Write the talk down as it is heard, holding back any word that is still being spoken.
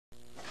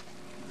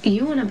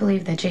You want to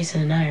believe that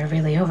Jason and I are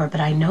really over, but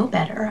I know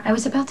better. I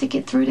was about to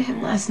get through to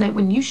him last night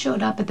when you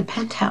showed up at the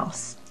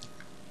penthouse.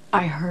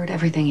 I heard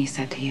everything he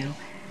said to you.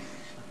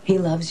 He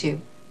loves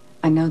you.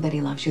 I know that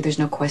he loves you. There's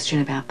no question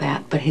about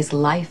that. But his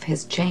life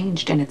has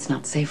changed, and it's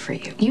not safe for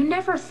you. You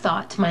never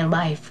thought my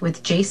life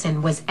with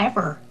Jason was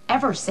ever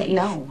safe.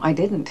 No, I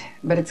didn't.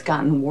 But it's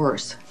gotten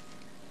worse.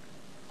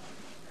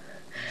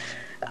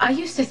 I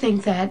used to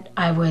think that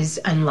I was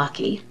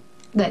unlucky,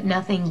 that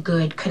nothing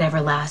good could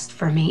ever last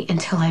for me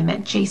until I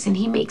met Jason.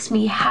 He makes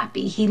me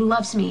happy. He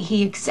loves me.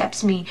 He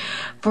accepts me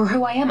for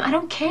who I am. I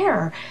don't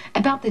care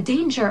about the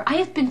danger. I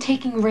have been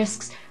taking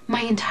risks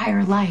my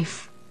entire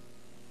life.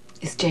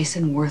 Is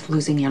Jason worth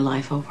losing your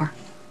life over?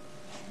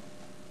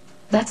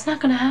 That's not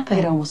going to happen.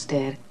 It almost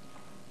did.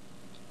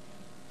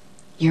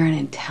 You're an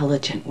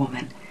intelligent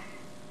woman.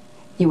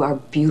 You are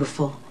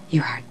beautiful.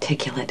 You're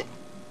articulate.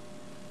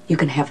 You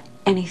can have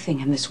anything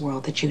in this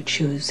world that you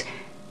choose.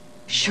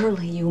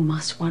 Surely you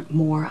must want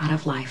more out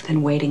of life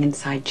than waiting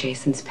inside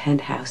Jason's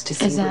penthouse to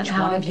see which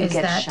one of you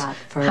gets shot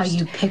first. How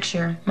you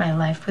picture my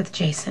life with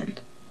Jason?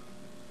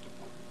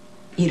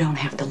 You don't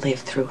have to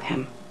live through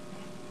him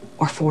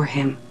or for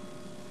him.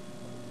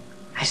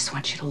 I just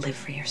want you to live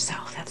for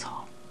yourself, that's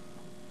all.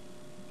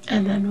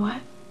 And then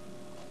what?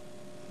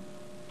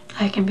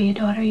 I can be a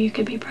daughter you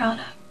could be proud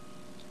of.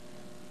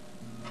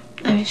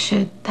 I mean,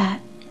 should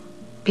that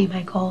be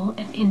my goal?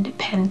 An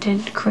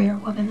independent career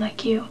woman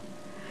like you?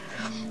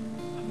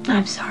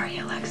 I'm sorry,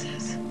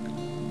 Alexis.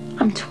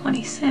 I'm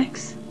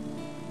 26.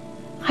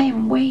 I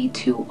am way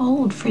too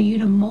old for you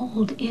to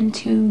mold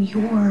into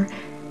your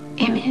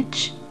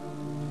image.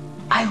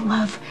 I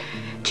love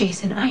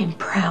Jason. I am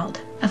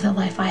proud of the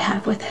life I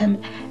have with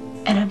him,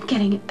 and I'm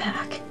getting it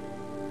back.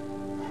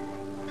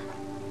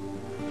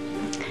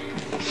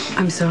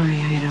 I'm sorry,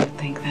 I don't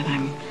think that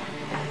I'm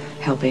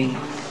helping.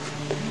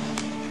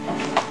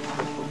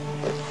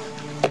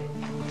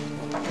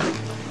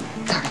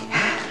 Sorry.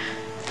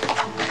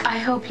 I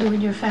hope you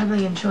and your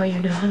family enjoy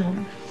your new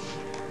home.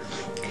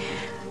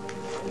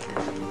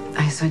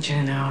 I just want you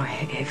to know,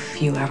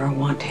 if you ever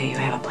want to, you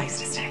have a place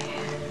to stay.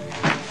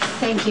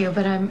 Thank you,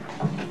 but I'm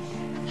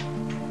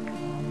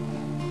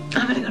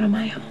gonna go to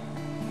my home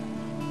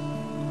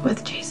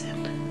with Jason.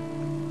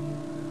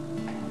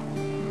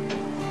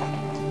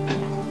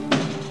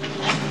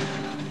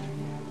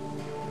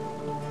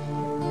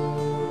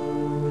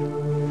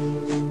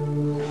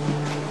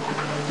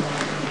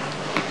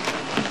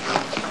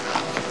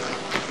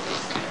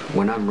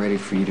 When I'm ready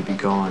for you to be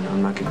gone,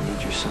 I'm not gonna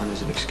need your son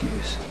as an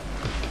excuse.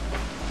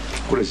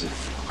 What is it?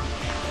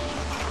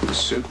 A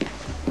suit?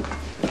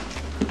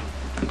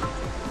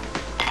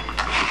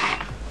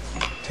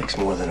 Takes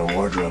more than a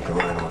wardrobe to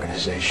run an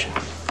organization.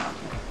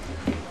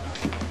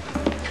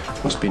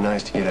 Must be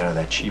nice to get out of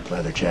that cheap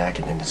leather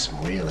jacket into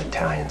some real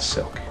Italian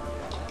silk.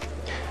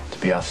 To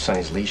be off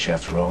Sonny's leash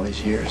after all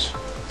these years.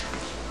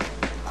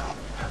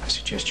 I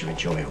suggest you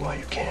enjoy it while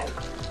you can.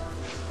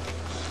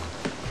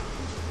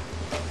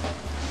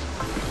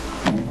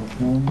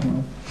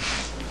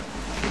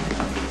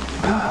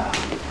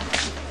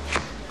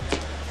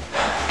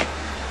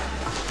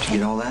 Did you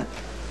get all that?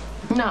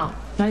 No,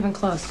 not even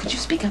close. Could you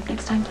speak up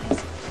next time,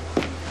 please?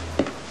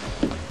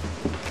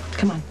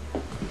 Come on.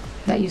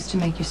 That used to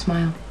make you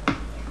smile.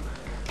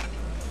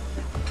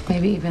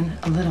 Maybe even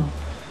a little.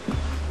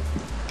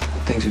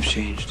 Things have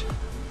changed.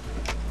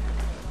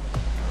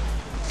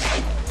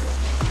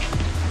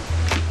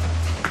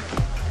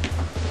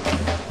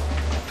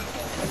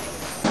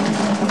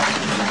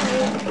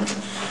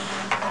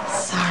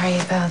 Sorry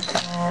about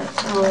that.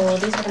 Oh,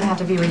 these are gonna have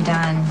to be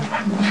redone.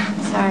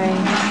 Sorry.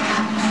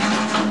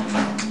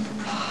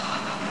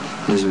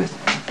 Elizabeth,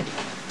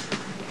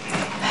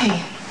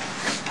 Hey,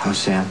 how's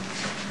Sam?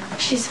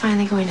 she's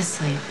finally going to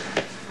sleep.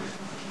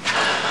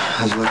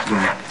 How's luck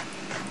going?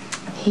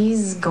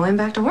 He's going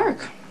back to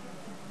work.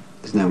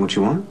 Isn't that what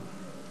you want?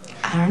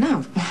 I don't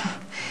know.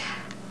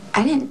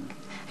 I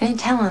didn't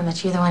tell him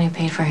that you're the one who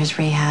paid for his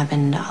rehab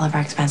and all of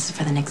our expenses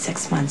for the next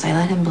 6 months. I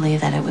let him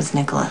believe that it was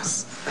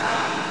Nicholas.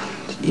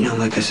 You know,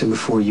 like I said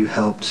before, you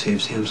helped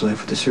save Sam's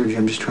life with the surgery.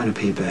 I'm just trying to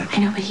pay you back.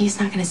 I know, but he's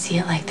not going to see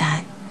it like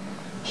that.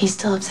 He's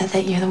still upset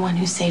that you're the one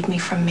who saved me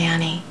from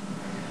Manny.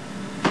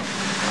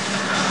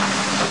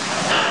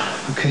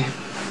 Okay.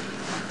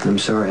 I'm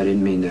sorry, I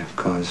didn't mean to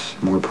cause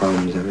more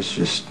problems. I was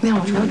just No,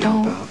 trying to help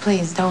don't. out.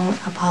 Please, don't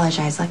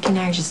apologize. Lucky and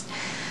I are just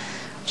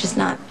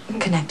not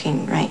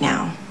connecting right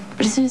now.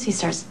 But as soon as he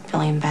starts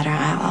feeling better,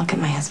 I'll get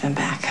my husband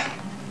back.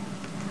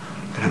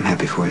 But I'm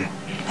happy for you.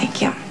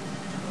 Thank you.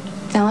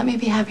 Now let me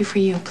be happy for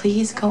you.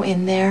 Please go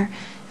in there,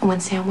 and when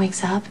Sam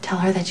wakes up, tell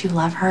her that you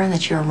love her and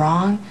that you're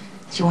wrong,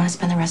 that you want to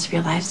spend the rest of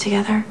your lives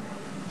together.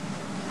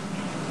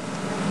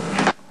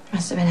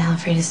 Must have been hell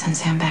for you to send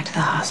Sam back to the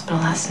hospital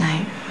last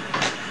night.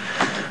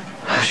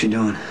 How's she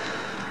doing?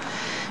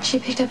 She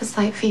picked up a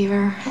slight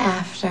fever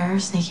after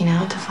sneaking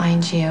out to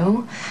find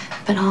you.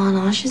 But all in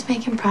all, she's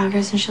making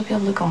progress and she'll be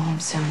able to go home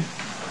soon.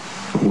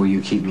 Will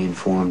you keep me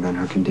informed on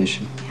her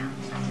condition?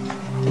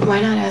 Yeah. Why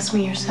not ask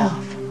me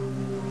yourself?